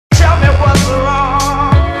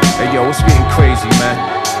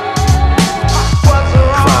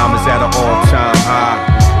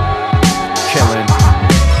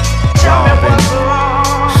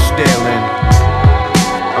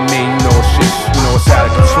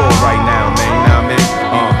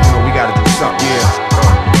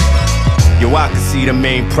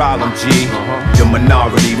problem, G. The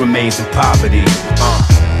minority remains in poverty.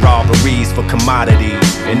 Robberies for commodities,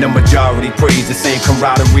 and the majority praise the same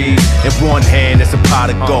camaraderie. In one hand, it's a pot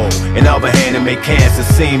of gold. In the other hand, it make cancer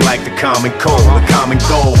seem like the common cold. The common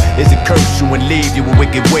goal is to curse you and leave you with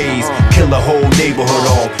wicked ways. Kill a whole neighborhood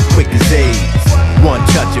off quick as AIDS. One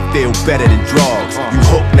touch, it feel better than drugs. You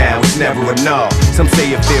hooked now, it's never enough. Some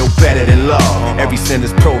say it feel better than love. Every sin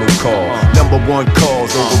is protocol. #1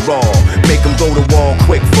 cause overall. Make them go to war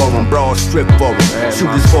quick for them. Broad strip for them.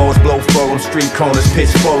 Shooters balls blow for them. Street corners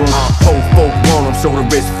pitch for them. Whole folk want them, so the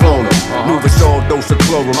wrist flown them. Move us all dose of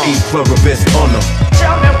chlorum. Eat pluribus on them.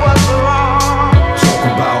 Tell me what's wrong. Talk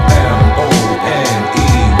about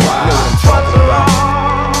M-O-N-E-Y. Know what I'm talking about.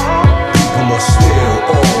 People must steal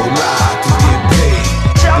or lie to get paid.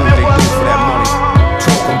 Tell Do me what they what's do for that money. wrong.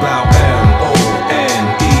 Talk about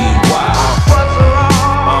M-O-N-E-Y. What's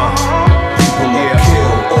wrong? People must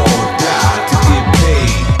kill or die to get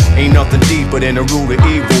paid. Ain't nothing deeper than the root of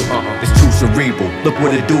evil. It's too cerebral. Look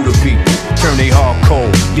what it do to people. Turn they heart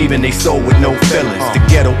cold, leaving they soul with no feelings. The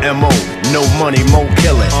ghetto M.O. No money, more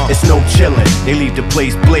killing. It's no chilling. They leave the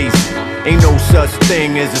place blazing. Ain't no such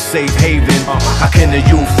thing as a safe haven. How can the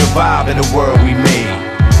youth survive in the world we made?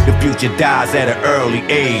 The future dies at an early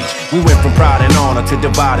age. We went from pride and honor to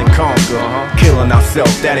divide and conquer. Killing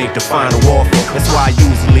ourselves, that ain't the final offer. That's why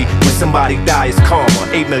usually when somebody dies, it's karma.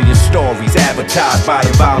 8 million stories advertised by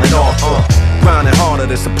a violent author. Grinding harder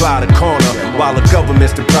to supply the corner, while the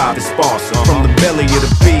government's the private sponsor. From the belly of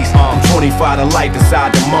the beast, from 25 to life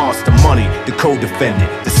inside the monster. Money, the co-defendant,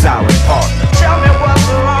 the silent partner. Tell me what's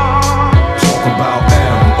wrong. Talk about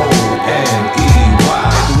M-O-N-E-Y.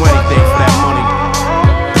 They do anything for that money.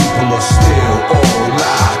 People must steal or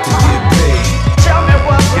lie to get paid. Tell me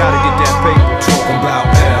what's Gotta wrong. get that paper. Talk about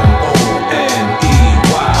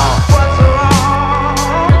M-O-N-E-Y. What's wrong?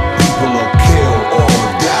 People must kill or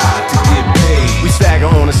die to get paid. We stagger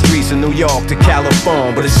on the streets of New York to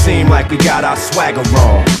California, but it seemed like we got our swagger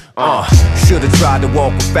wrong. Should've tried to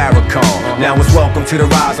walk with Farrakhan. Now it's welcome to the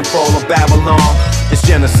rise and fall of Babylon. It's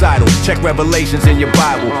genocidal. Check Revelations in your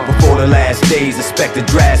Bible. Before the last days, expect a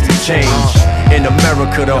drastic change. In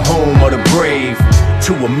America, the home of the brave.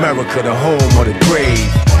 To America, the home of the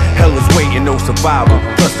grave. Hell is waiting, no survival.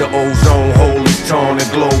 Plus the ozone hole is torn, the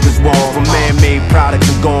globe is warm. From man-made products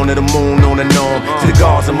and going to the moon on and on. To the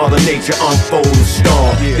gods of Mother Nature unfold the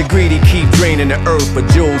storm. The greedy keep draining the earth, but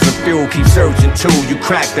jewels and fuel keep searching too. You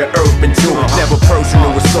crack the earth in two. Never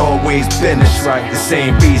personal, it's always business. The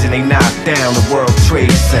same reason they knocked down the World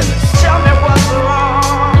Trade Centers. Tell me what's wrong.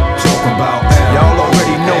 Talk about Y'all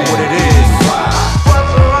already know what it is.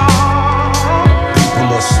 What's wrong? People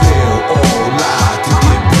must steal or lie to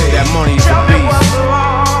get paid. That money's a Tell me what's beast.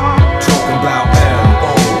 wrong. Talk about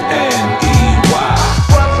M-O-N-E-Y.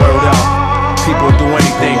 What's Word up. wrong? People do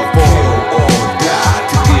anything People for kill or die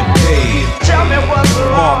to get paid. Tell me what's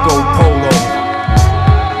wrong. Marco Polo.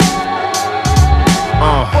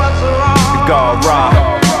 What's wrong? The God Rock.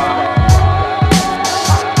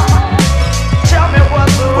 Tell me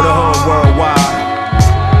what's For the wrong. whole worldwide.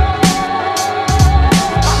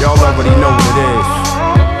 Y'all already know what it is.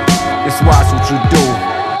 Just watch what you do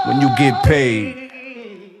when you get paid.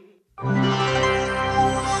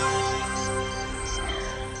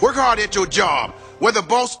 Work hard at your job, whether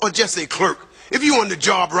boss or just a clerk. If you on the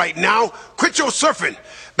job right now, quit your surfing.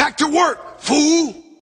 Back to work, fool.